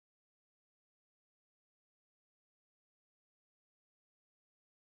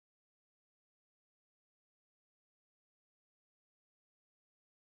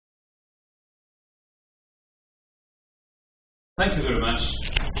Thank you very much.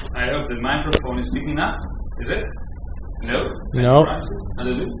 I hope the microphone is picking up. Is it? No? No. Right. A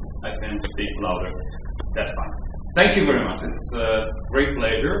little bit? I can speak louder. That's fine. Thank you very much. It's a great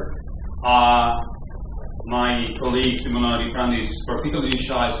pleasure. My colleague Simone Aliprandi is particularly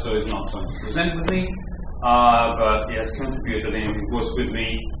shy, so he's not going to present with me. But he has contributed and he was with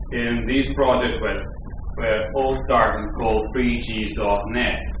me in this project where all started called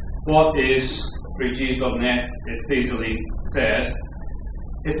freegs.net. What is freegs.net? It's easily said.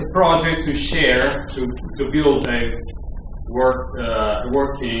 It's a project to share, to build a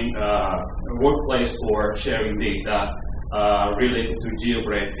workplace for sharing data related to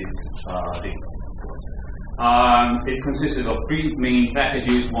geographic data. It consisted of three main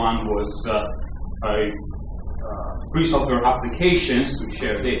packages. One was free software applications to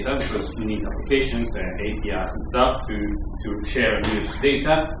share data, because you need applications and APIs and stuff to share and use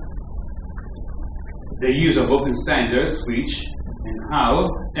data. The use of open standards, which and how.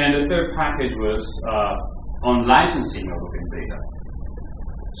 And the third package was on licensing of open data.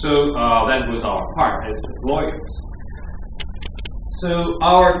 So that was our part as lawyers. So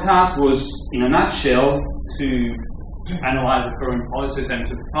our task was, in a nutshell, to analyze the current policies and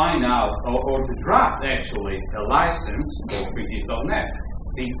to find out, or to draft actually, a license for freegs.net,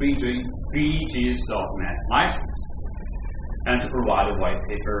 the freegs.net license, and to provide a white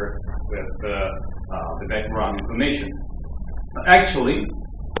paper with the background information. Actually,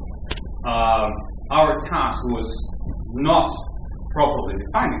 our task was not properly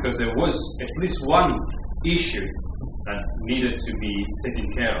defined because there was at least one issue that needed to be taken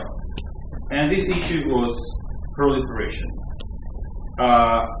care of. And this issue was proliferation.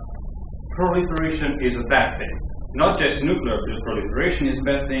 Proliferation is a bad thing. Not just nuclear proliferation is a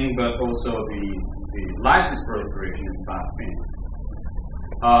bad thing, but also the license proliferation is a bad thing.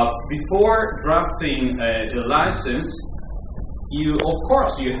 Before drafting the license, of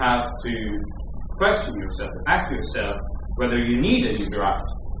course you have to question yourself, ask yourself whether you need a new draft.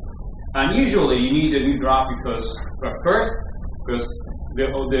 And usually you need a new draft because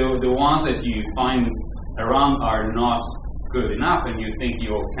the ones that you find around are not good enough, and you think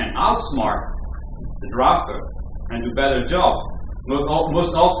you can outsmart the drafter and do a better job.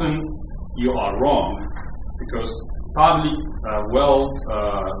 Most often you are wrong, because public,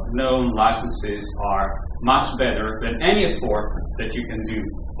 well-known licenses are much better than any effort that you can do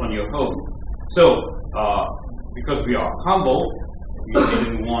on your own. So, because we are humble, we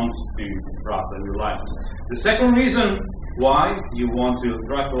didn't want to draft a new license. The second reason why you want to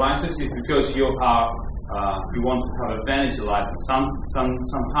draft a license is because you want to have a vanity license.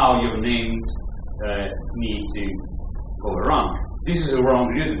 Somehow your names need to go around. This is a wrong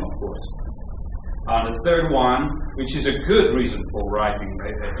reason, of course. The third one, which is a good reason for writing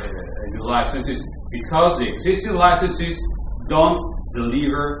a new license, is because the existing licenses don't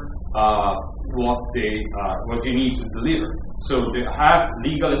deliver what you need to deliver. So they have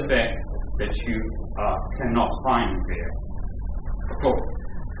legal effects that you cannot find there.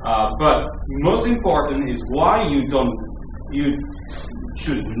 But most important is why you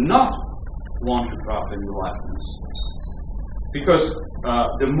should not want to draft a new license. Because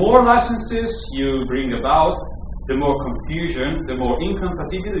the more licenses you bring about, the more confusion, the more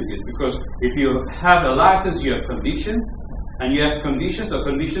incompatibilities. Because if you have a license, you have conditions, and you have conditions. The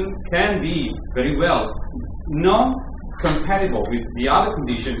condition can be very well non-compatible with the other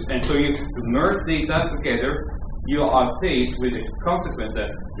conditions, and so you merge data together. You are faced with the consequence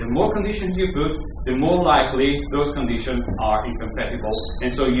that the more conditions you put, the more likely those conditions are incompatible.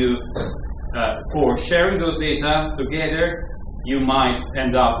 And so for sharing those data together, you might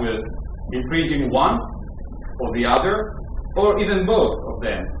end up with infringing one or the other, or even both of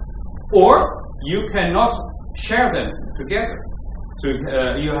them. Or you cannot share them together. So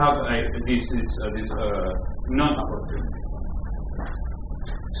you have this non-opportunity.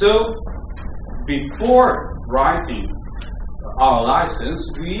 So before writing our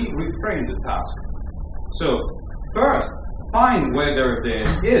license, we reframe the task. So first, find whether there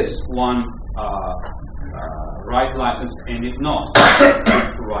is one right license, and if not,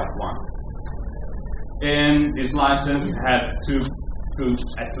 to write one. And this license had to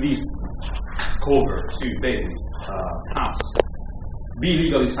at least cover two basic tasks. Be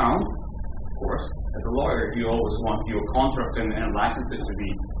legally sound, of course. As a lawyer, you always want your contract and licenses to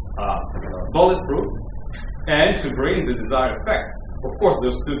be bulletproof, and to bring the desired effect. Of course,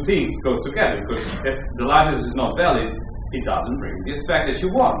 those two things go together, because if the license is not valid, it doesn't bring the effect that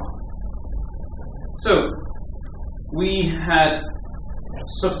you want. So, we had,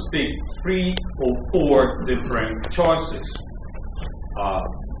 so to speak, 3 or 4 different choices.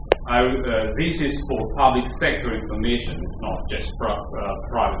 this is for public sector information. It's not just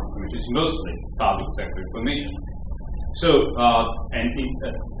private information. It's mostly public sector information. So,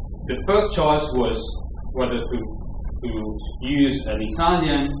 the first choice was whether to use an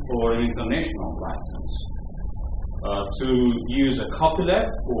Italian or an international license. To use a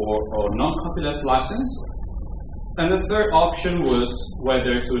copyleft or non-copyleft license. And the third option was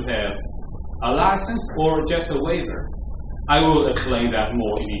whether to have a license or just a waiver. I will explain that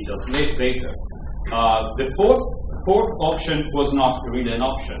more in detail later. The fourth option was not really an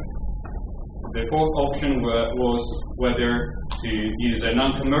option. The fourth option was whether to use a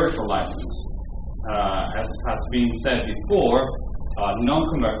non-commercial license. As has been said before,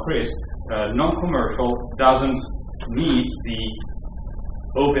 non-commercial doesn't meet the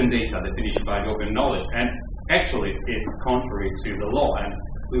open data definition by the open knowledge, and actually it's contrary to the law, and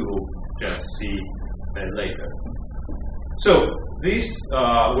we will just see later. So this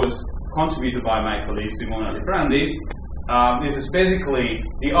was contributed by my colleague Simone Aliprandi. This is basically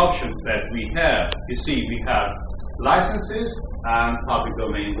the options that we have. You see, we have licenses and public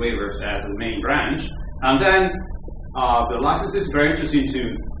domain waivers as a main branch, and then the licenses branches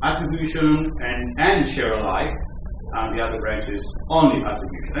into attribution and share alike, and the other branch is only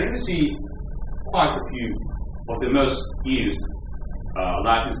attribution. And you see quite a few of the most used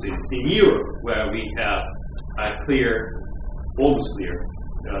licenses in Europe, where we have a clear, almost clear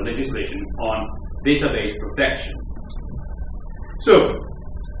legislation on database protection. So,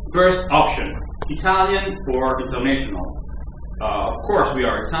 first option, Italian or international. Of course, we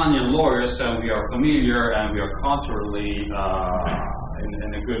are Italian lawyers, and we are familiar, and we are culturally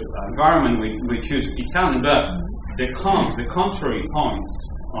in a good environment. We choose Italian, but the contrary points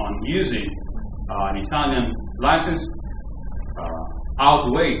on using an Italian license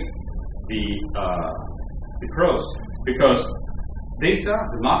outweigh the pros, because data,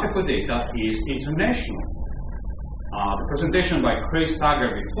 the market for data, is international. The presentation by Chris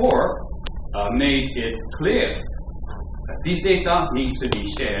Taggart before made it clear that these data need to be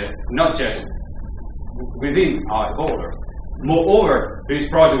shared not just within our borders. Moreover, this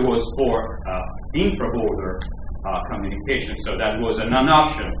project was for intra-border communication, so that was a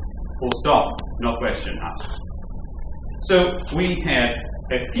non-option, full stop, no question asked. So we had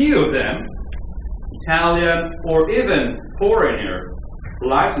a few of them, Italian or even foreigner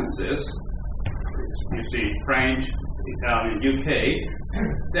licenses. You see French, Italian, UK,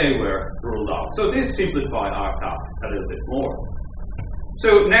 they were ruled out. So this simplified our task a little bit more.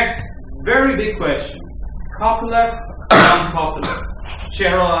 So next, very big question. Copyleft, non-copyleft.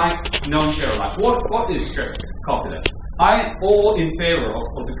 Share alike, non-share alike. What is copyleft? I'm all in favor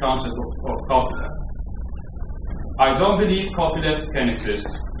of the concept of copyleft. I don't believe copyleft can exist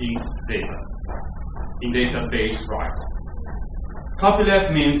in data, in database rights.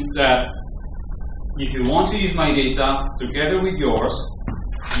 Copyleft means that if you want to use my data together with yours,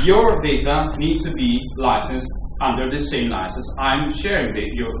 your data needs to be licensed under the same license I'm sharing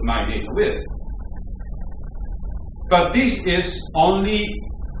my data with. But this is only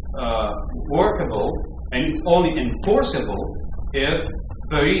workable and it's only enforceable if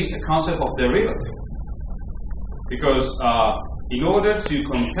there is a concept of derivative. Because in order to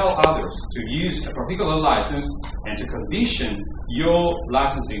compel others to use a particular license and to condition your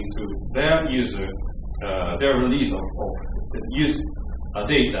licensing to their user, their release of use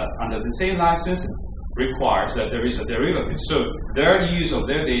data under the same license requires that there is a derivative. So their use of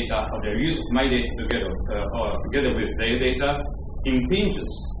their data, or their use of my data together with their data,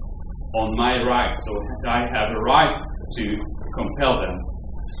 impinges on my rights. So I have a right to compel them.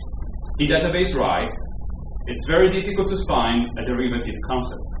 In database rights, it's very difficult to find a derivative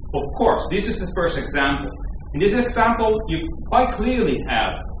concept. Of course, this is the first example. In this example, you quite clearly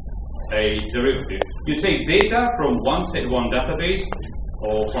have a derivative. You take data from one database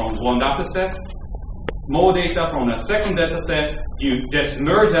or from one data set, more data from a second data set, you just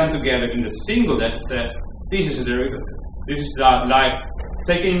merge them together in a single data set. This is a derivative. This is like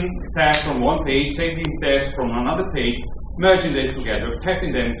taking text from one page, taking text from another page, merging them together,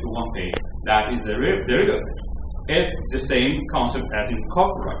 pasting them into one page. That is the derivative. It's the same concept as in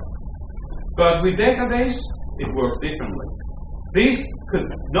copyright. But with database, it works differently. This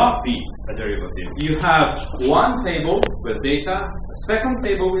could not be a derivative. You have one table with data, a second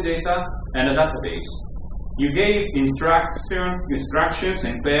table with data, and a database. You gave instructions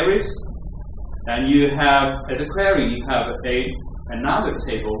and queries, and you have, as a query, you have another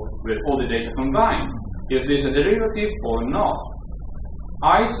table with all the data combined. Is this a derivative or not?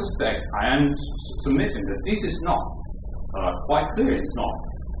 I suspect, I am submitting that this is not quite clear. It's not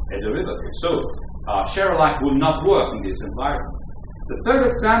a derivative. So share alike would not work in this environment. The third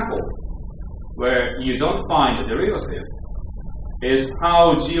example, where you don't find a derivative, is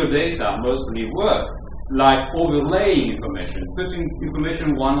how geodata mostly work, like overlaying information, putting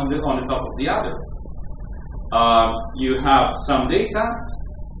information one on the top of the other. You have some data,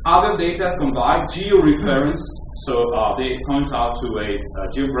 other data combined, georeference, so they point out to a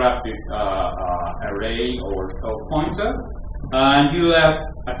geographic array or pointer, and you have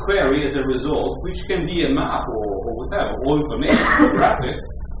a query as a result, which can be a map or whatever, or information, graphic.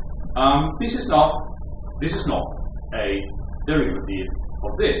 This is not a derivative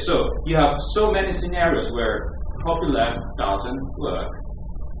of this. So you have so many scenarios where copyleft doesn't work.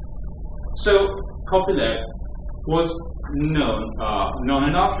 So copyleft was not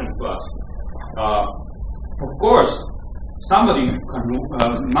an option to us. Of course, somebody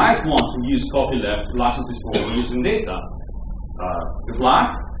might want to use copyleft licenses for using data. Good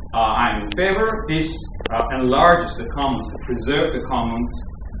luck. I'm in favor. This enlarges the commons, preserve the commons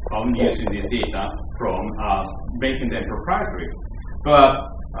on using this data from making them proprietary. But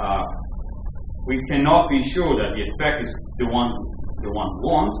we cannot be sure that the effect is the one we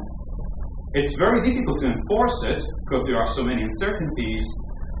want. It's very difficult to enforce it because there are so many uncertainties.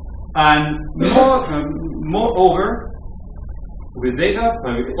 And moreover, with data,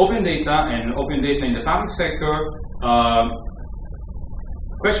 open data and open data in the public sector,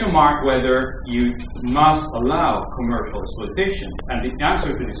 question mark whether you must allow commercial exploitation. And the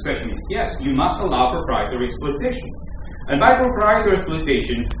answer to this question is yes, you must allow proprietary exploitation. And by proprietary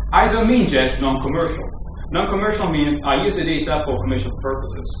exploitation, I don't mean just non-commercial. Non-commercial means I use the data for commercial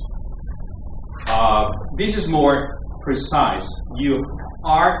purposes. This is more precise. You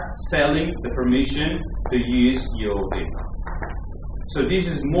are selling the permission to use your data. So this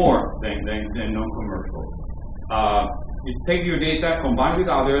is more than non-commercial. You take your data, combine with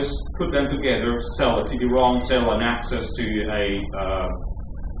others, put them together, sell a CD-ROM, sell an access to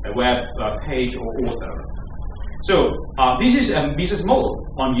a web page or whatever. So this is a business model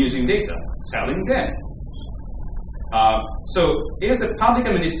on using data, selling them. So is the public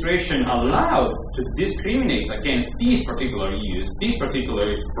administration allowed to discriminate against these particular use, this particular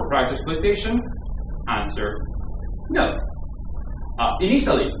proprietary exploitation? Answer, no. In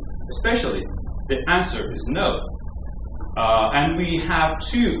Italy, especially, the answer is no. And we have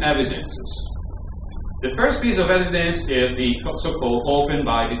two evidences. The first piece of evidence is the so-called open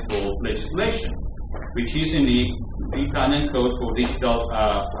by default legislation, which is in the Italian Code for Digital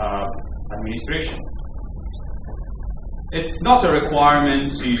Administration. It's not a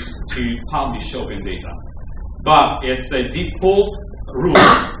requirement to publish open data, but it's a default rule.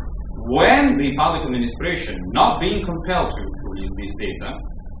 When the public administration, not being compelled to release this data,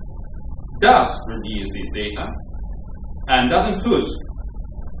 does release this data, and doesn't put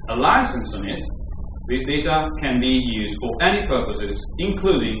a license on it, this data can be used for any purposes,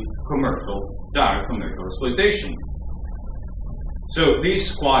 including direct commercial exploitation. So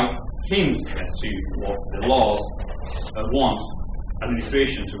this quite hints as to what the laws want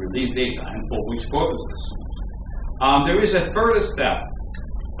administration to release data and for which purposes. There is a further step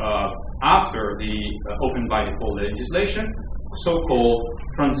after the open by default legislation, so-called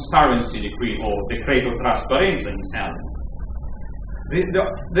transparency decree or decreto trasparenza in Italian.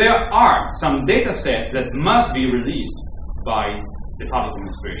 There are some data sets that must be released by the public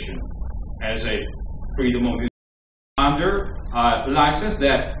administration as a freedom of use under license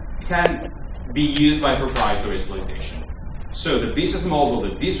that can be used by proprietary exploitation. So the business model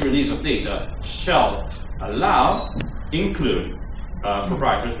that this release of data shall allow include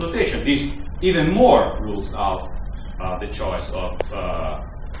proprietary exploitation. This even more rules out the choice of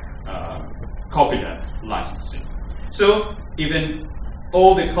copyleft licensing. So even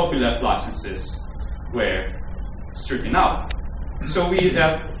all the copyleft licenses were stricken out. So we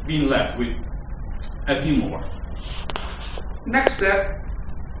have been left with a few more. Next step,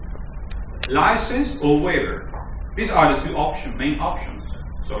 license or waiver. These are the two main options.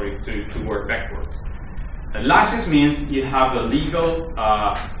 Sorry to work backwards. A license means you have a legal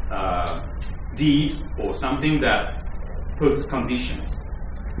deed or something that puts conditions.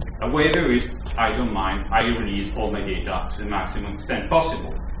 A waiver is, I don't mind, I release all my data to the maximum extent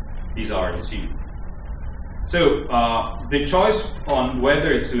possible. These are the two. So the choice on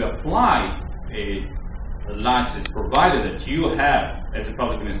whether to apply a license, provided that you have, as a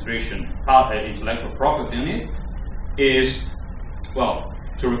public administration, intellectual property on it, is, well,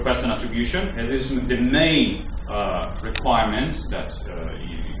 to request an attribution, as is the main requirement that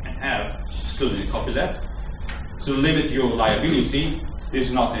you can have, excluding the copyleft. To limit your liability, this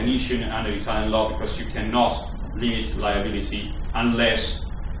is not an issue under Italian law because you cannot limit liability unless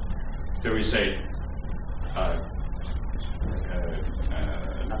there is a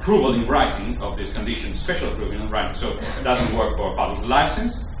approval in writing of this condition, special approval in writing, so it doesn't work for a public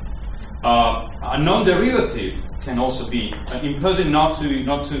license. A non-derivative can also be imposing not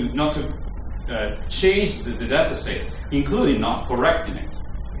to change the data state, including not correcting it,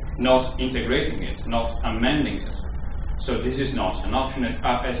 not integrating it, not amending it. So this is not an option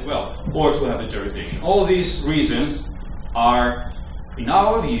as well, or to have a jurisdiction. All these reasons are, in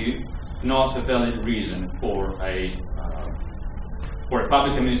our view, not a valid reason for a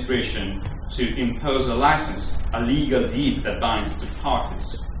public administration to impose a license, a legal deed that binds the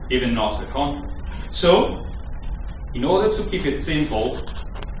parties, even not a contract. So, in order to keep it simple,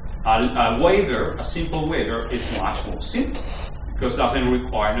 a simple waiver is much more simple, because it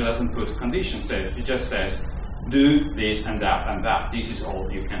doesn't put conditions. It just says, do this and that and that. This is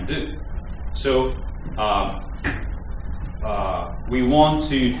all you can do. So, we want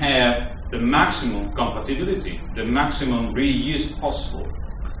to have the maximum compatibility, the maximum reuse possible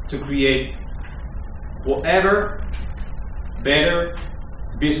to create whatever better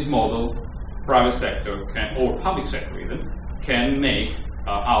business model private sector can, or public sector even, can make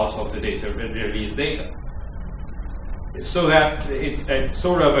out of the data, release data. So that it's a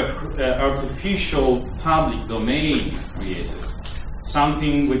sort of a artificial public domain is created,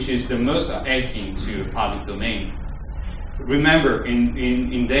 something which is the most akin to a public domain. Remember,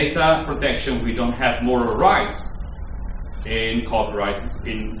 in data protection, we don't have moral rights. In copyright,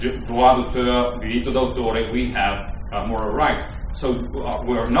 in droit d'auteur, diritto d'autore, we have moral rights. So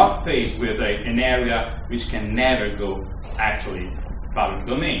we're not faced with an area which can never go actually public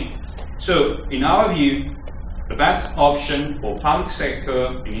domain. So, in our view, the best option for public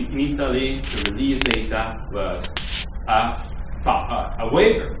sector in Italy to release data was a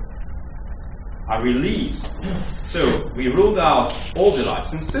waiver, a release. So we ruled out all the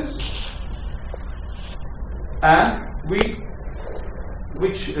licenses, and we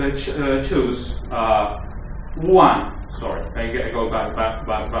chose one. Sorry, I go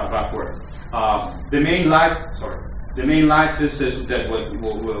backwards. The main licenses that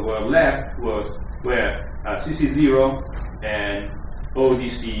were left were CC0 and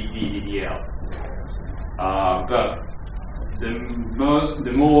ODC VDDL. But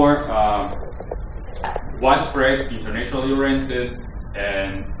the more widespread, internationally oriented,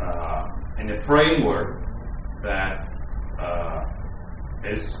 and a framework that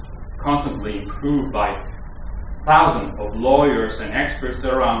is constantly improved by thousands of lawyers and experts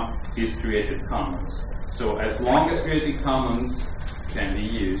around is Creative Commons. So as long as Creative Commons can be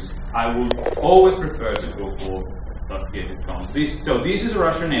used, I would always prefer to go for Creative Commons. So this is the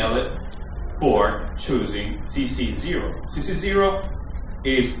rationale for choosing CC0. CC0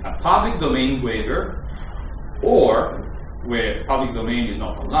 is a public domain waiver, or where public domain is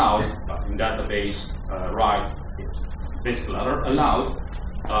not allowed, but in database rights it's basically allowed.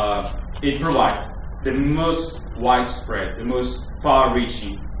 It provides the most widespread, the most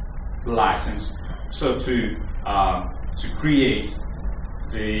far-reaching license. So to create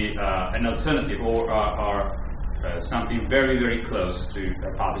an alternative or something very, very close to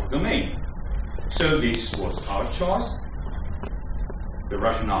a public domain. So this was our choice. The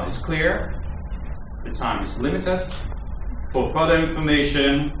rationale is clear. The time is limited. For further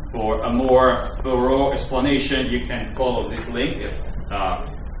information, for a more thorough explanation, you can follow this link.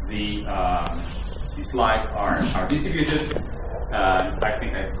 The slides are distributed. I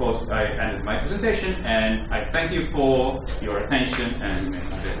think I ended my presentation, and I thank you for your attention and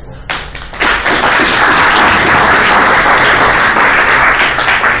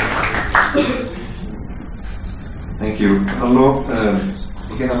Thank you, Carlo.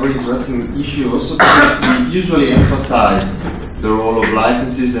 Again, a very interesting issue also. We usually emphasize the role of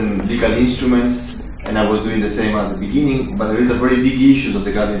licenses and legal instruments, and I was doing the same at the beginning, but there is a very big issue as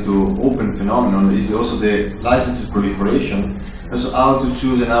regarding to open phenomenon, is also the licenses proliferation, and so how to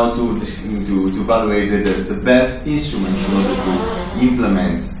choose and how to evaluate the best instruments in order to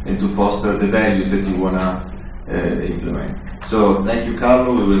implement and to foster the values that you want to implement. So thank you,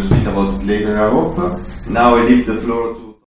 Carlo. We will speak about it later, I hope. Now I leave the floor to